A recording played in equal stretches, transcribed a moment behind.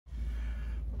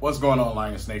What's going on,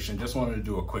 Lions Nation? Just wanted to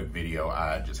do a quick video.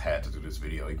 I just had to do this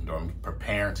video, even though I'm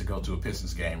preparing to go to a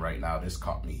Pistons game right now. This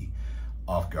caught me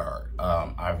off guard.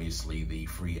 Obviously, the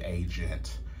free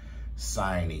agent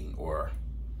signing or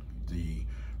the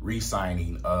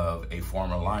re-signing of a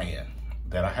former Lion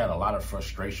that I had a lot of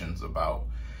frustrations about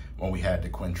when we had the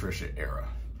Quintricia era.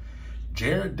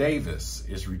 Jarrad Davis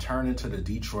is returning to the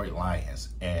Detroit Lions,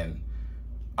 and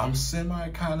I'm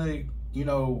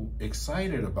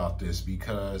excited about this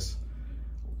because,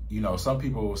 some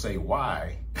people will say,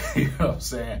 why? You know what I'm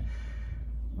saying?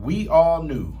 We all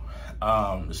knew,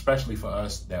 especially for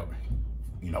us that,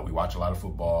 we watch a lot of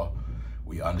football.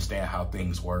 We understand how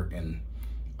things work, and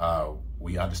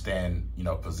we understand,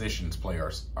 positions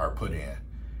players are put in.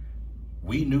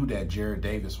 We knew that Jarrad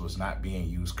Davis was not being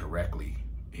used correctly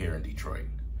here in Detroit.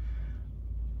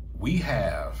 We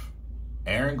have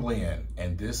Aaron Glenn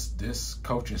and this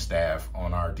coaching staff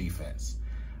on our defense.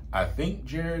 I think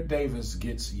Jarrad Davis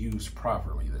gets used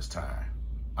properly this time.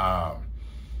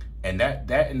 And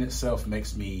that in itself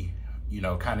makes me,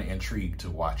 kind of intrigued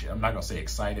to watch it. I'm not going to say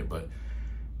excited, but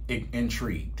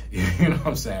intrigued. You know what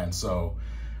I'm saying? So,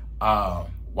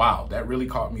 wow, that really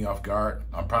caught me off guard.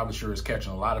 I'm probably sure it's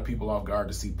catching a lot of people off guard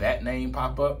to see that name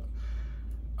pop up.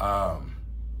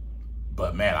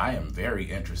 But man, I am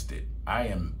very interested. I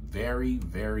am very,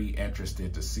 very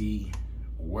interested to see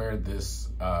where this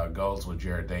goes with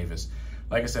Jarrad Davis.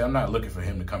 Like I said, I'm not looking for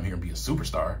him to come here and be a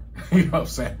superstar. You know what I'm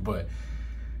saying? But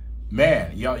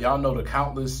man, y'all know the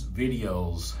countless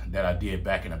videos that I did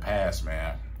back in the past,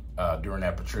 man, during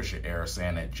that Patricia era,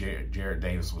 saying that Jarrad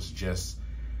Davis was just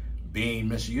being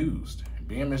misused.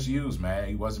 Man.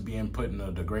 He wasn't being put in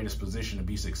the greatest position to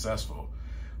be successful.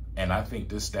 And I think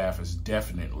this staff is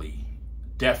definitely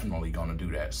going to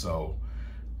do that. So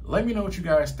let me know what you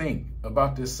guys think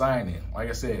about this signing. Like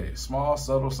I said, small,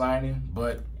 subtle signing,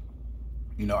 but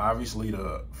obviously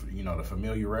the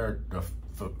familiarity.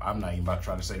 I'm not even about to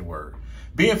try to say the word.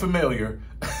 Being familiar,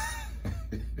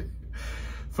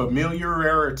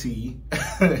 familiarity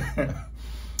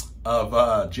of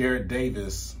Jarrad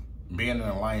Davis being in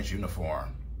a Lions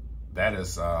uniform. That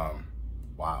is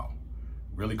wow,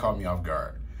 really caught me off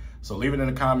guard. So leave it in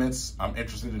the comments. I'm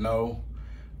interested to know.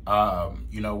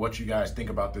 What you guys think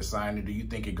about this signing. Do you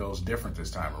think it goes different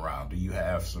this time around? Do you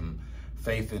have some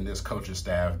faith in this coaching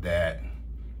staff that,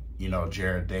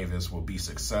 Jarrad Davis will be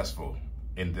successful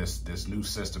in this new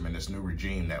system and this new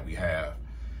regime that we have?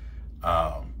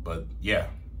 But yeah,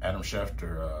 Adam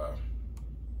Schefter,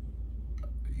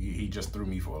 he just threw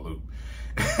me for a loop.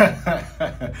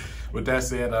 With that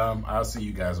said, I'll see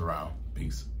you guys around.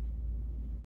 Peace.